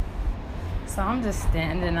So I'm just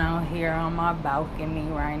standing out here on my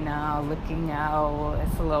balcony right now, looking out.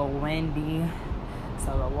 It's a little windy,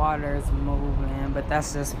 so the water is moving. But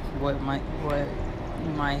that's just what you might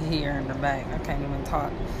hear in the back. I can't even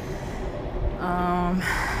talk.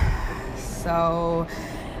 So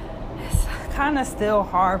it's kind of still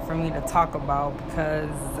hard for me to talk about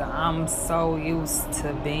because I'm so used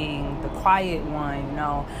to being the quiet one.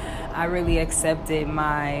 I really accepted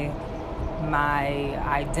my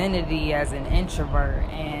identity as an introvert,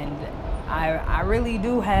 and I really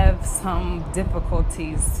do have some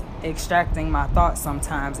difficulties extracting my thoughts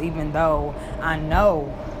sometimes, even though I know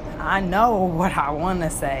what I want to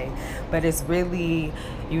say, but it's really,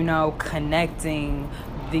 connecting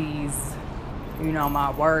these, my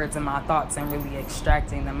words and my thoughts and really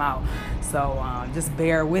extracting them out. So just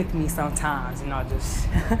bear with me sometimes,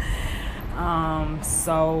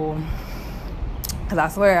 so because I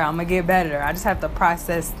swear I'm going to get better. I just have to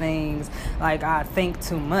process things like I think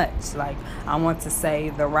too much. Like I want to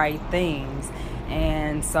say the right things.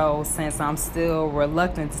 And so since I'm still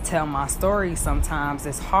reluctant to tell my story sometimes,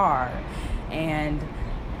 it's hard. And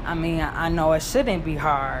I know it shouldn't be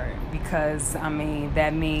hard because,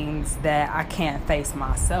 that means that I can't face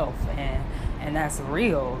myself. And that's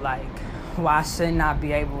real. Like, why shouldn't I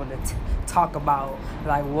be able to talk about,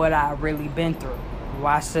 like, what I've really been through?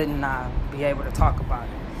 Why shouldn't I be able to talk about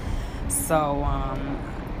it? So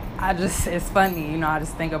it's funny, I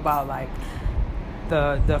just think about like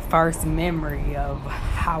the first memory of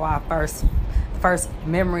how I first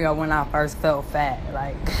memory of when I first felt fat.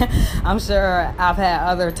 Like I'm sure I've had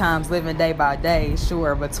other times living day by day,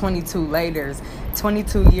 sure, but 22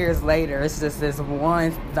 years later, it's just this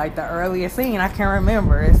one, like the earliest scene I can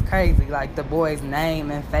remember. It's crazy, like the boy's name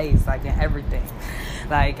and face, like and everything.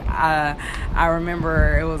 Like I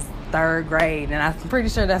remember it was third grade, and I'm pretty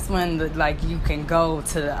sure that's when you can go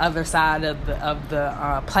to the other side of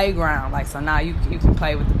the playground. Like so now you can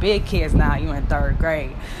play with the big kids. Now you in third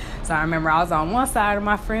grade. So I remember I was on one side and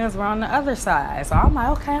my friends were on the other side. So I'm like,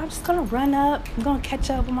 okay, I'm just gonna run up. I'm gonna catch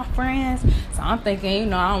up with my friends. So I'm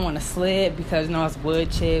thinking, I don't want to slip because it's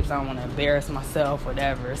wood chips. I don't want to embarrass myself,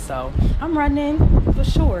 whatever. So I'm running for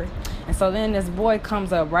sure. And so then this boy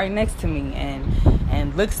comes up right next to me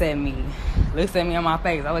and looks at me in my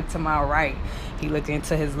face. I look to my right. He looked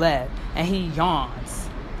into his left, and he yawns.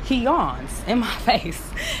 He yawns in my face.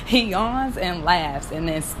 He yawns and laughs and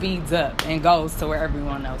then speeds up and goes to where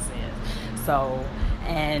everyone else is. So,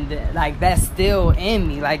 and like that's still in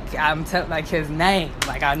me. Like I'm like his name.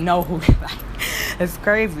 Like I know who. Like it's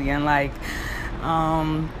crazy. And like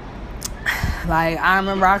I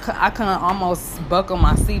remember I couldn't almost buckle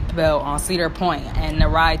my seatbelt on Cedar Point, and the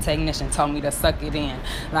ride technician told me to suck it in.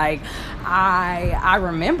 Like I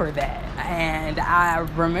remember that, and I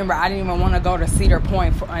remember I didn't even want to go to Cedar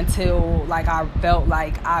Point until like I felt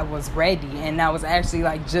like I was ready, and that was actually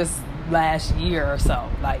like just last year or so.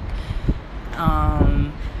 Like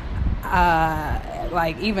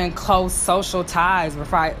even close social ties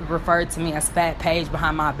referred to me as Fat Paige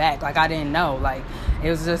behind my back. Like I didn't know. Like it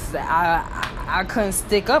was just I couldn't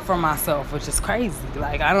stick up for myself, which is crazy.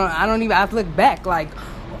 Like I look back like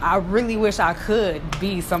I really wish I could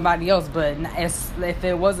be somebody else, but if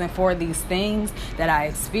it wasn't for these things that I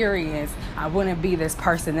experienced, I wouldn't be this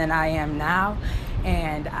person that I am now.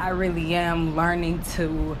 And I really am learning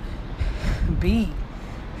to be.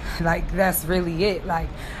 Like that's really it. Like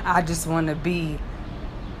I want to be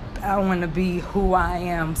who I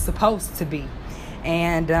am supposed to be.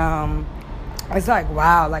 And it's like,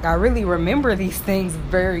 wow, like I really remember these things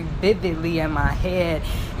very vividly in my head,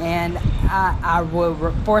 and I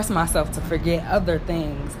would force myself to forget other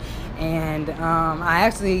things. And I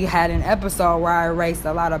actually had an episode where I erased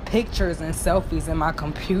a lot of pictures and selfies in my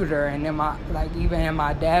computer and even in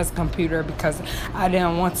my dad's computer because I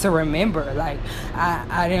didn't want to remember. Like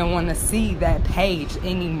I didn't want to see that page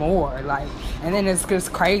anymore. Like, and then it's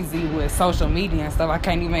just crazy with social media and stuff. I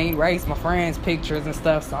can't even erase my friends' pictures and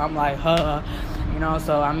stuff. So I'm like, So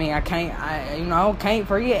I can't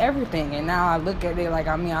forget everything. And now I look at it like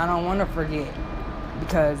I don't want to forget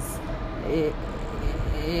because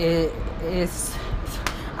it's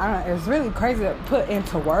really crazy to put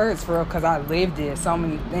into words for real because I lived it. So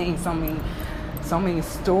many things, so many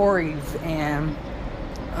stories, and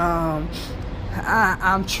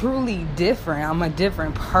I'm truly different. I'm a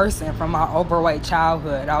different person from my overweight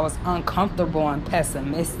childhood. I was uncomfortable and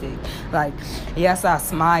pessimistic. Like, yes, I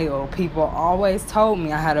smile. People always told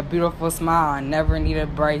me I had a beautiful smile. I never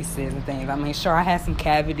needed braces and things. Sure, I had some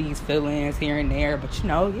cavities, fill-ins here and there, but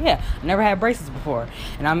I never had braces before.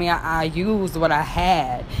 And I used what I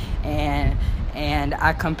had, and and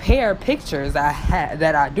I compare pictures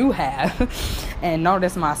that I do have, and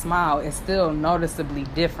notice my smile is still noticeably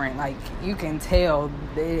different. Like, you can tell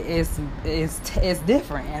it's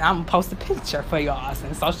different. And I'm gonna post a picture for y'all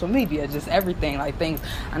and social media, just everything. Like, things,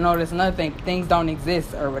 I notice nothing, things don't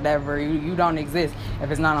exist or whatever. You don't exist if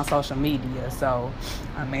it's not on social media. So,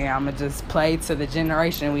 I mean, I'm gonna just play to the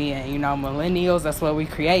generation we in. Millennials, that's what we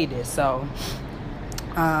created. So,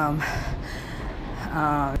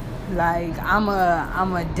 like, I'm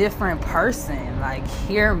a different person. Like,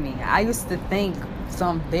 hear me. I used to think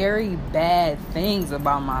some very bad things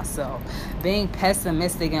about myself. Being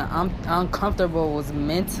pessimistic and uncomfortable was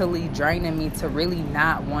mentally draining me to really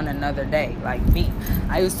not want another day. Like me,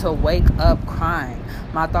 I used to wake up crying.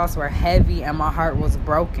 My thoughts were heavy and my heart was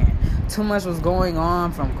broken. Too much was going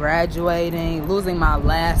on, from graduating, losing my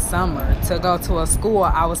last summer, to go to a school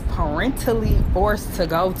I was parentally forced to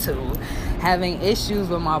go to, having issues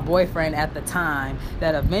with my boyfriend at the time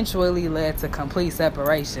that eventually led to complete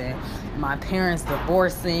separation, my parents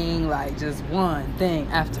divorcing, like, just one thing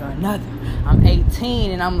after another. I'm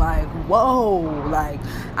 18 and I'm like, whoa, like,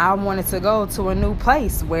 I wanted to go to a new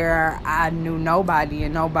place where I knew nobody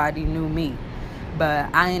and nobody knew me.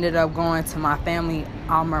 But I ended up going to my family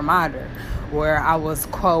alma mater, where I was,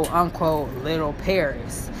 quote unquote, little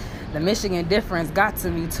Paris. The Michigan difference got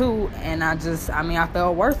to me too, and I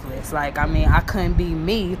felt worthless. Like, I couldn't be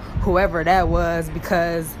me, whoever that was,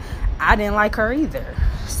 because I didn't like her either.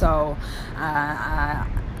 So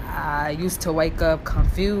I used to wake up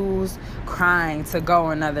confused, crying to go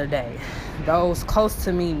another day. Those close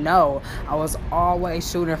to me know I was always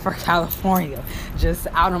shooting for California, just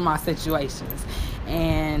out of my situations.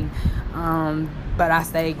 And but I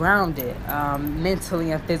stayed grounded,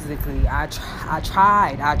 mentally and physically. I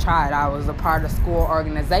tried. I was a part of school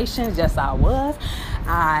organizations. Yes, I was.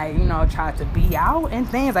 I, tried to be out and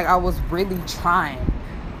things. Like, I was really trying.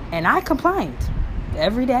 And I complained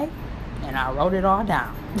every day. And I wrote it all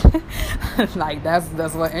down. Like, that's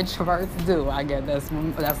what introverts do. I guess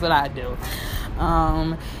that's what I do.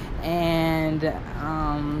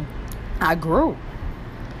 I grew.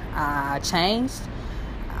 I changed.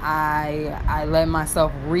 I let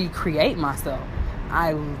myself recreate myself.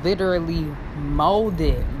 I literally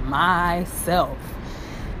molded myself,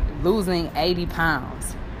 losing 80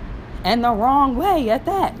 pounds. And the wrong way at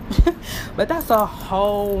that. But that's a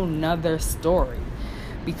whole nother story.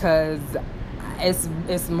 Because it's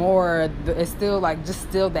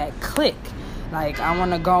still that click. Like, I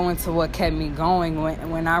want to go into what kept me going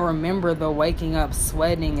when I remember the waking up,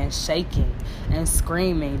 sweating and shaking and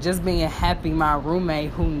screaming, just being happy. My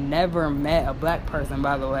roommate, who never met a black person,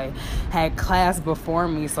 by the way, had class before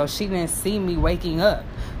me, so she didn't see me waking up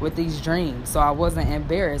with these dreams. So I wasn't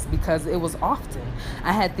embarrassed, because it was often.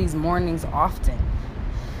 I had these mornings often.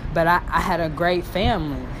 But I had a great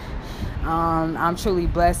family. I'm truly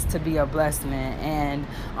blessed to be a blessed man. And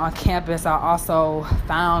on campus, I also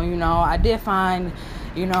found, I did find,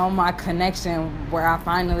 my connection, where I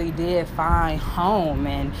finally did find home.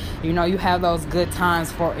 And, you have those good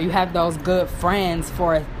times you have those good friends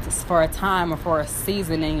for a time or for a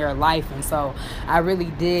season in your life. And so I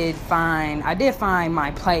really did find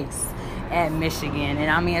my place at Michigan.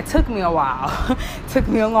 And it took me a while. It took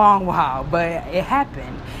me a long while, but it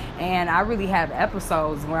happened. And I really have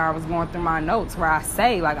episodes where I was going through my notes where I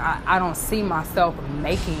say, like, I don't see myself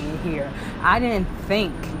making it here. I didn't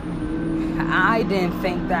think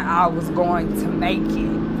that I was going to make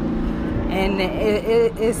it. And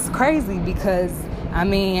it's crazy because,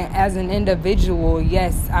 as an individual,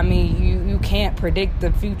 yes, you can't predict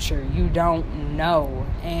the future. You don't know.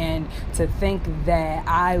 And to think that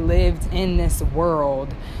I lived in this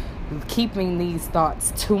world keeping these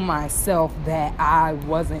thoughts to myself, that I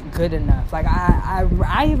wasn't good enough. Like,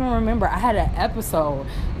 I even remember I had an episode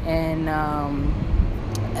in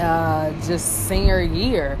just senior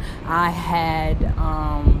year. I had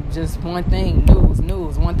just one thing,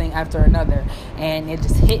 news, one thing after another, and it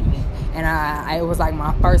just hit me. And it was like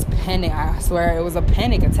my first panic. I swear it was a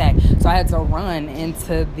panic attack. So I had to run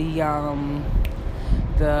into the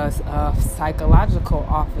psychological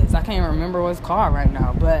office. I can't remember what it's called right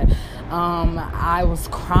now, but I was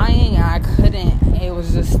crying and I couldn't. It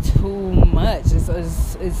was just too much.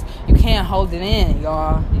 It's you can't hold it in,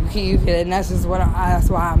 y'all. You can, and that's just that's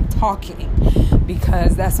why I'm talking,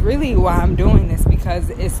 because that's really why I'm doing this,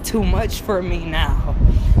 because it's too much for me now.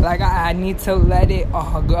 Like, I need to let it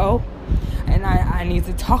all go, and I need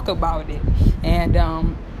to talk about it. And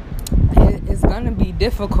it's gonna be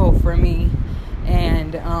difficult for me.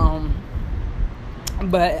 And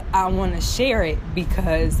but I want to share it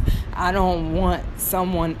because I don't want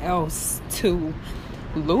someone else to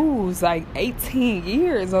lose like 18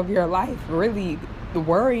 years of your life really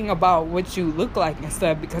worrying about what you look like and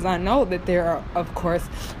stuff, because I know that there are, of course,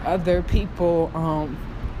 other people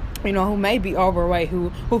who may be overweight,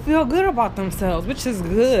 who feel good about themselves, which is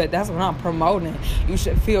good. That's what I'm promoting. You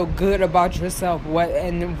should feel good about yourself,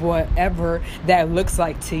 whatever that looks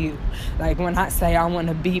like to you. Like when I say I want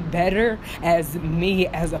to be better as me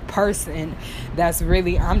as a person, that's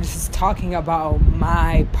really, I'm just talking about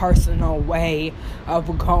my personal way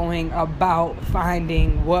of going about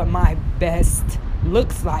finding what my best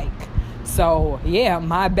looks like. So, yeah,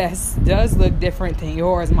 my best does look different than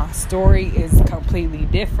yours. My story is completely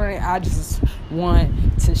different. I just want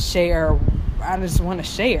to share. I just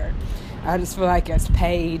feel like as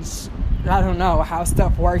Paige, I don't know how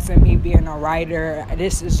stuff works in me being a writer.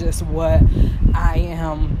 This is just what I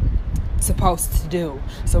am supposed to do.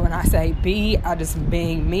 So when I say be, I just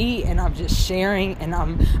being me, and I'm just sharing, and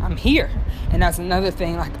I'm here. And that's another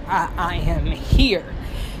thing, like I am here.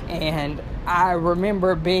 And I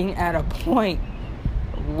remember being at a point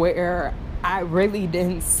where I really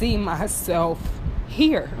didn't see myself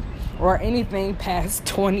here or anything past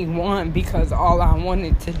 21, because all I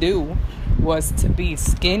wanted to do was to be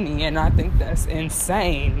skinny. And I think that's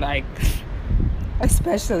insane. Like,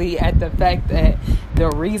 especially at the fact that the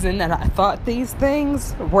reason that I thought these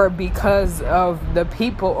things were because of the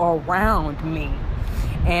people around me.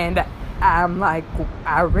 And I'm like,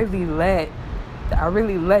 I really let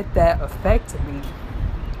that affect me.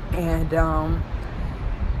 And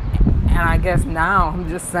I guess now I'm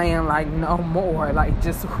just saying, like, no more. Like,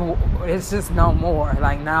 it's just no more.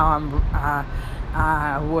 Like, now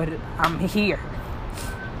I'm here.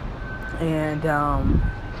 And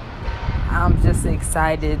I'm just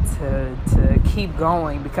excited to keep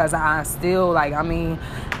going, because I still, like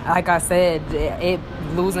I said, it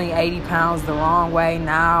losing 80 pounds the wrong way.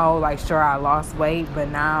 Now, like, sure, I lost weight, but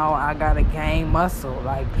now I gotta gain muscle.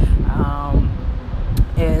 Like,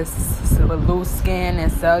 it's loose skin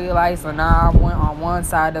and cellulite. So now I went on one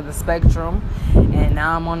side of the spectrum, and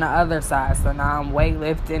now I'm on the other side. So now I'm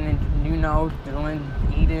weightlifting and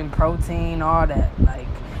eating protein, all that. Like,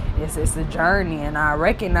 it's a journey, and I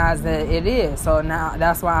recognize that it is. So now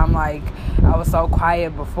that's why I'm like, I was so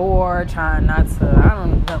quiet before, trying not to,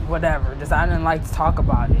 whatever. Just I didn't like to talk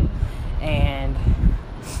about it. And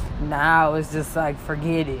now it's just like,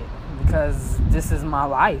 forget it, because this is my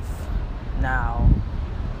life now.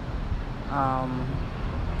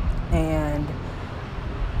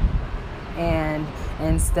 And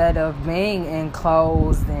instead of being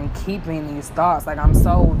enclosed and keeping these thoughts, like, I'm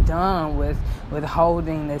so done with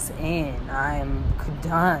holding this in. I am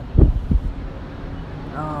done.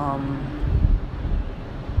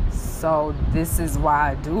 So this is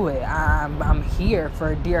why I do it. I'm here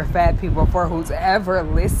for dear fat people, for who's ever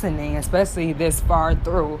listening, especially this far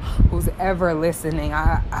through, who's ever listening.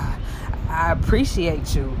 I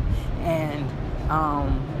appreciate you. And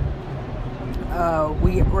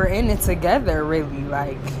we're in it together, really.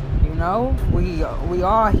 Like, we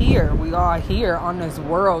all here on this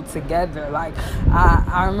world together. Like,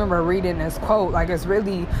 I remember reading this quote. Like, it's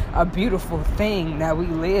really a beautiful thing that we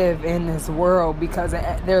live in this world, because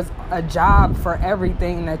there's a job for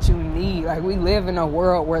everything that you need. Like, we live in a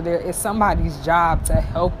world where there is somebody's job to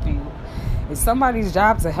help you. It's somebody's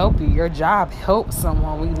job to help you. Your job helps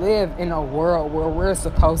someone. We live in a world where we're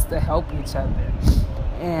supposed to help each other.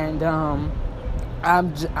 And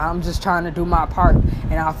I'm just trying to do my part,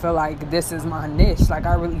 and I feel like this is my niche. Like,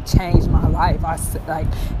 I really changed my life.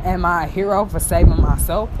 Am I a hero for saving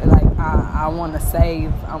myself? Like, I want to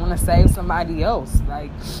save somebody else.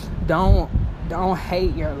 Like, don't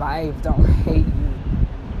hate your life. Don't hate you.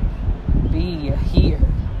 Be here.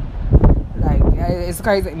 Like, it's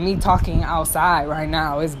crazy. Me talking outside right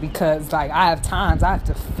now is because, like, I have times I have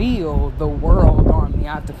to feel the world on me.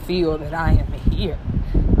 I have to feel that I am here.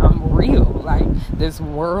 I'm real. Like, this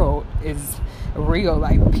world is real.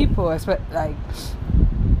 Like, people expect, like,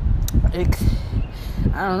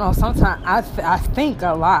 I don't know, sometimes I think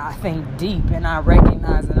a lot. I think deep, and I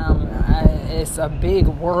recognize that it's a big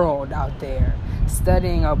world out there.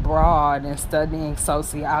 Studying abroad and studying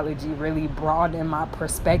sociology really broadened my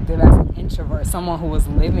perspective as an introvert, someone who was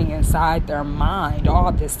living inside their mind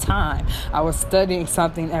all this time. I was studying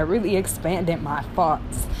something that really expanded my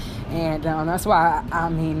thoughts. And that's why,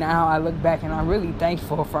 now I look back and I'm really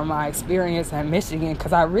thankful for my experience in Michigan,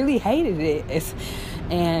 because I really hated it.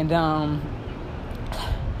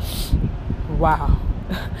 Wow.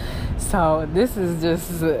 So this is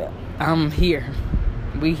just, I'm here.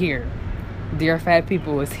 We here. Dear Fat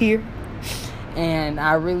People is here. And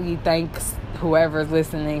I really thank whoever's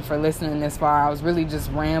listening for listening this far. I was really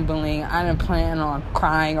just rambling. I didn't plan on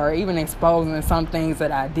crying or even exposing some things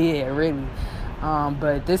that I did, really.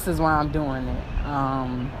 But this is why I'm doing it.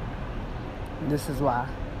 This is why.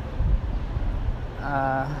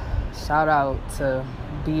 Shout out to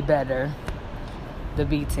Be Better, the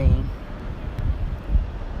B team.